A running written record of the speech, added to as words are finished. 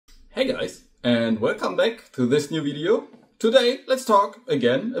Hey guys, and welcome back to this new video. Today let's talk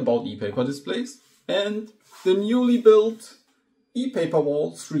again about ePaper displays and the newly built ePaper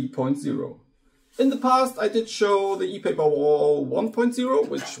Wall 3.0. In the past I did show the ePaper Wall 1.0,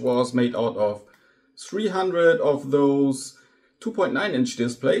 which was made out of 300 of those 2.9-inch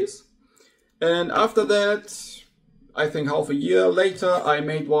displays. And after that, I think half a year later, I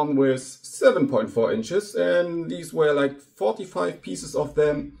made one with 7.4 inches, and these were like 45 pieces of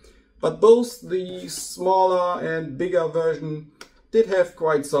them. But both the smaller and bigger version did have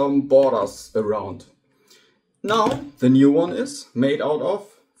quite some borders around. Now, the new one is made out of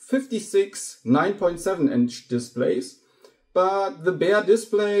 56 9.7-inch displays, but the bare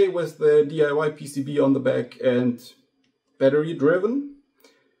display with the DIY PCB on the back and battery driven.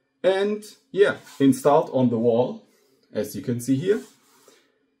 And yeah, installed on the wall, as you can see here.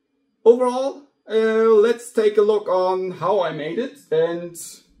 Overall, let's take a look on how I made it and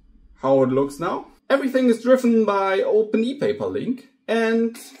how it looks now. Everything is driven by OpenEPaperLink,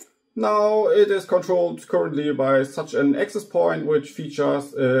 and now it is controlled currently by such an access point which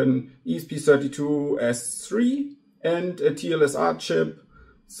features an ESP32S3 and a TLSR chip,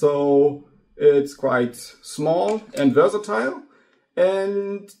 so it's quite small and versatile.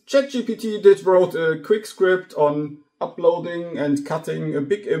 And ChatGPT did wrote a quick script on uploading and cutting a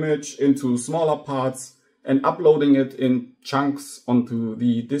big image into smaller parts and uploading it in chunks onto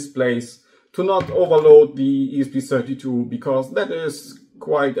the displays to not overload the ESP32, because that is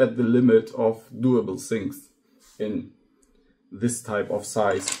quite at the limit of doable things in this type of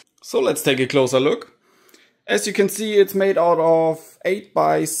size. So let's take a closer look. As you can see, it's made out of 8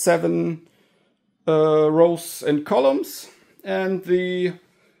 by 7 rows and columns. And the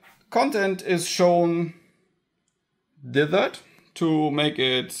content is shown dithered to make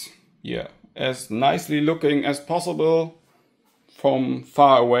it, as nicely looking as possible from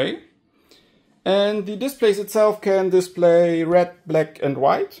far away. And the displays itself can display red, black and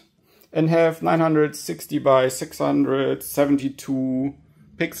white and have 960 by 672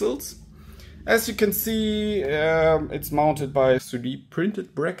 pixels. As you can see, it's mounted by 3D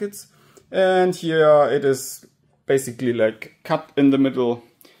printed brackets, and here it is basically like cut in the middle,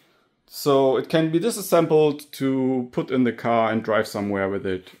 so it can be disassembled to put in the car and drive somewhere with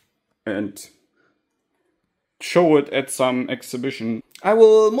it and show it at some exhibition. I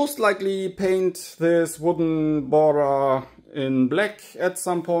will most likely paint this wooden border in black at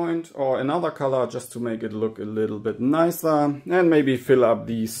some point, or another color, just to make it look a little bit nicer, and maybe fill up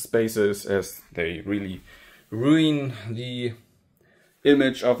these spaces as they really ruin the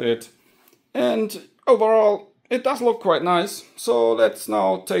image of it. And overall, it does look quite nice, so let's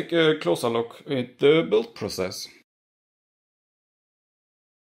now take a closer look at the build process.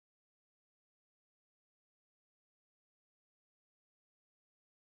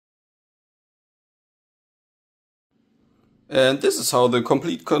 And this is how the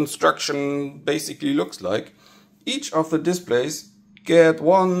complete construction basically looks like. Each of the displays get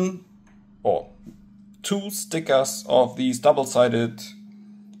 1 or 2 stickers of these double-sided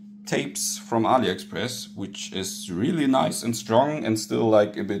tapes from AliExpress, which is really nice and strong and still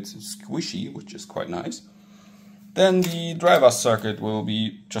like a bit squishy, which is quite nice. Then the driver circuit will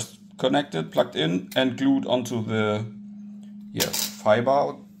be just connected, plugged in and glued onto the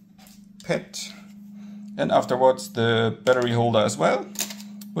fiber pad, and afterwards the battery holder as well,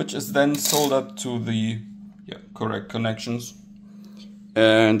 which is then soldered to the correct connections,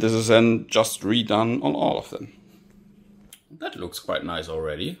 and this is then just redone on all of them. That looks quite nice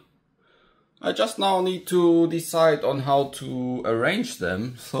already. I just now need to decide on how to arrange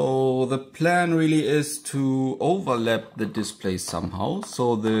them. So the plan really is to overlap the displays somehow.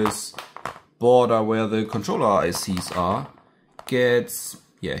 So this border where the controller ICs are gets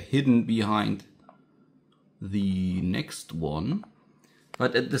hidden behind the next one.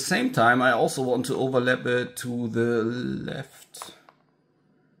 But at the same time, I also want to overlap it to the left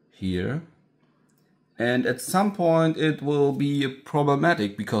here. And at some point it will be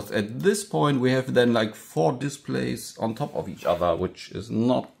problematic, because at this point we have then like 4 displays on top of each other, which is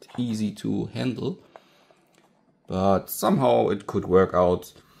not easy to handle. But somehow it could work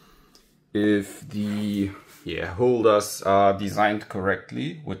out if the holders are designed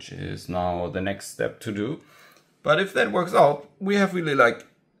correctly, which is now the next step to do. But if that works out, we have really like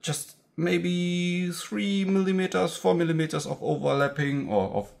just maybe 3 millimeters, 4 millimeters of overlapping,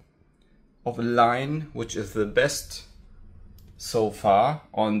 or of a line, which is the best so far.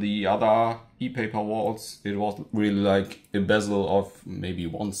 On the other ePaper walls, it was really like a bezel of maybe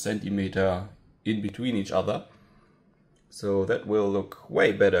 1 centimeter in between each other. So that will look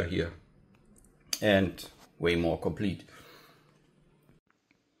way better here and way more complete.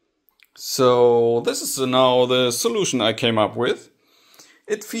 So this is now the solution I came up with.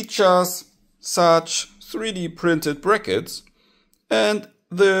 It features such 3D printed brackets, and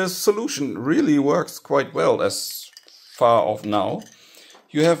the solution really works quite well as far of now.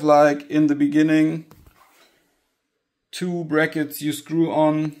 You have like in the beginning 2 brackets you screw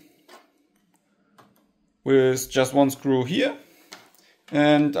on with just 1 screw here,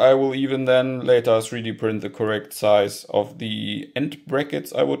 and I will even then later 3D print the correct size of the end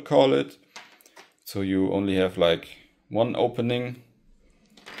brackets, I would call it. So you only have like 1 opening.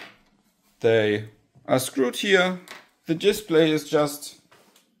 They are screwed here. The display is just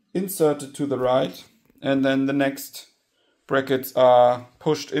inserted to the right, and then the next brackets are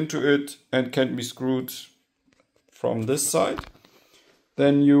pushed into it and can be screwed from this side.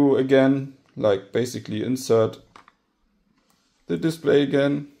 Then you again like basically insert the display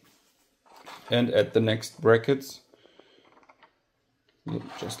again and add the next brackets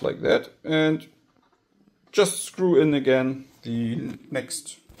just like that, and just screw in again the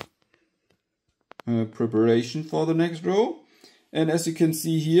next preparation for the next row. And as you can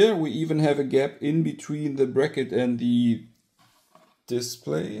see here, we even have a gap in between the bracket and the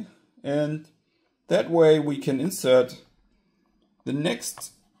display, and that way we can insert the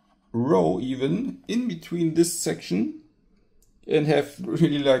next row even in between this section and have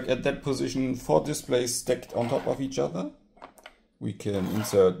really like at that position 4 displays stacked on top of each other. We can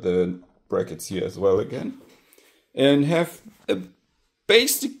insert the brackets here as well again and have a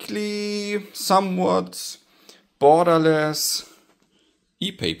basically somewhat borderless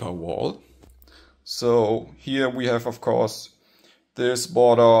e-paper wall. So here we have of course this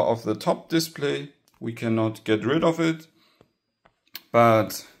border of the top display. We cannot get rid of it,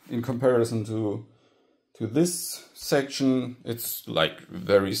 but in comparison to this section it's like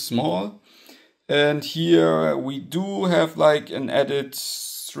very small. And here we do have like an added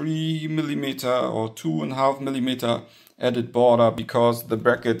 3mm or 2.5mm added border because the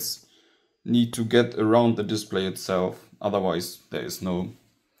brackets need to get around the display itself, otherwise there is no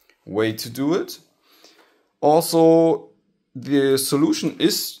way to do it. Also, the solution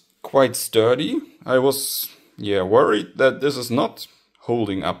is quite sturdy. I was worried that this is not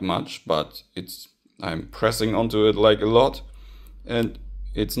holding up much, but I'm pressing onto it like a lot and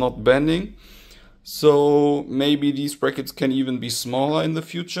it's not bending. So maybe these brackets can even be smaller in the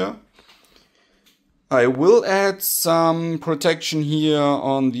future. I will add some protection here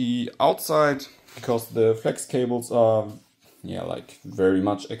on the outside because the flex cables are like very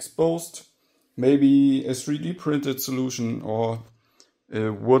much exposed. Maybe a 3D printed solution or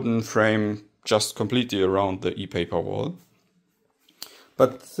a wooden frame just completely around the e-paper wall.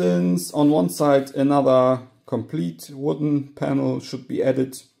 But since on one side another complete wooden panel should be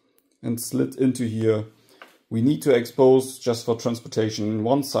added and slid into here, we need to expose just for transportation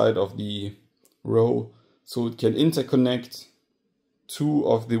one side of the row so it can interconnect 2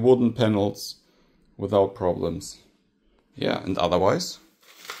 of the wooden panels without problems. Yeah, and otherwise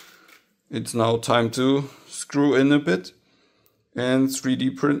it's now time to screw in a bit and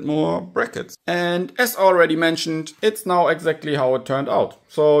 3D print more brackets. And as already mentioned, it's now exactly how it turned out.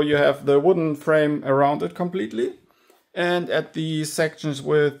 So you have the wooden frame around it completely, and at the sections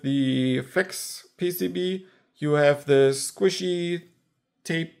with the flex PCB you have the squishy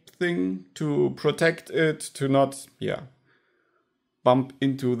tape thing to protect it to not bump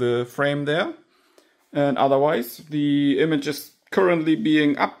into the frame there. And otherwise the image is currently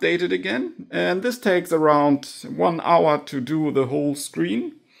being updated again, and this takes around 1 hour to do the whole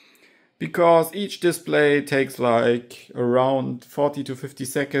screen because each display takes like around 40 to 50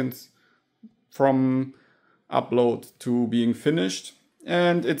 seconds from upload to being finished,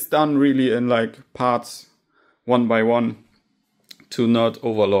 and it's done really in like parts 1 by 1 to not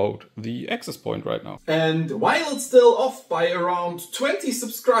overload the access point right now. And while it's still off by around 20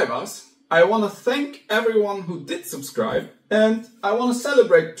 subscribers, I want to thank everyone who did subscribe, and I want to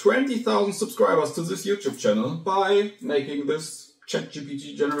celebrate 20,000 subscribers to this YouTube channel by making this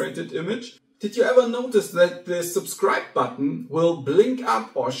ChatGPT generated image. Did you ever notice that the subscribe button will blink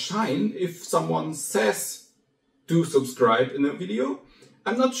up or shine if someone says do subscribe in a video?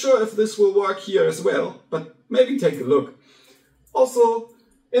 I'm not sure if this will work here as well, but maybe take a look. Also,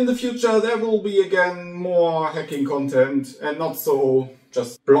 in the future there will be again more hacking content and not so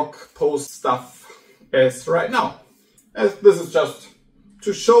just blog post stuff as right now. As this is just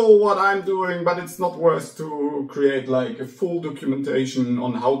to show what I'm doing, but it's not worth to create like a full documentation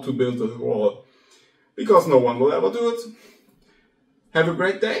on how to build a wall, because no one will ever do it. Have a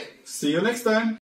great day. See you next time.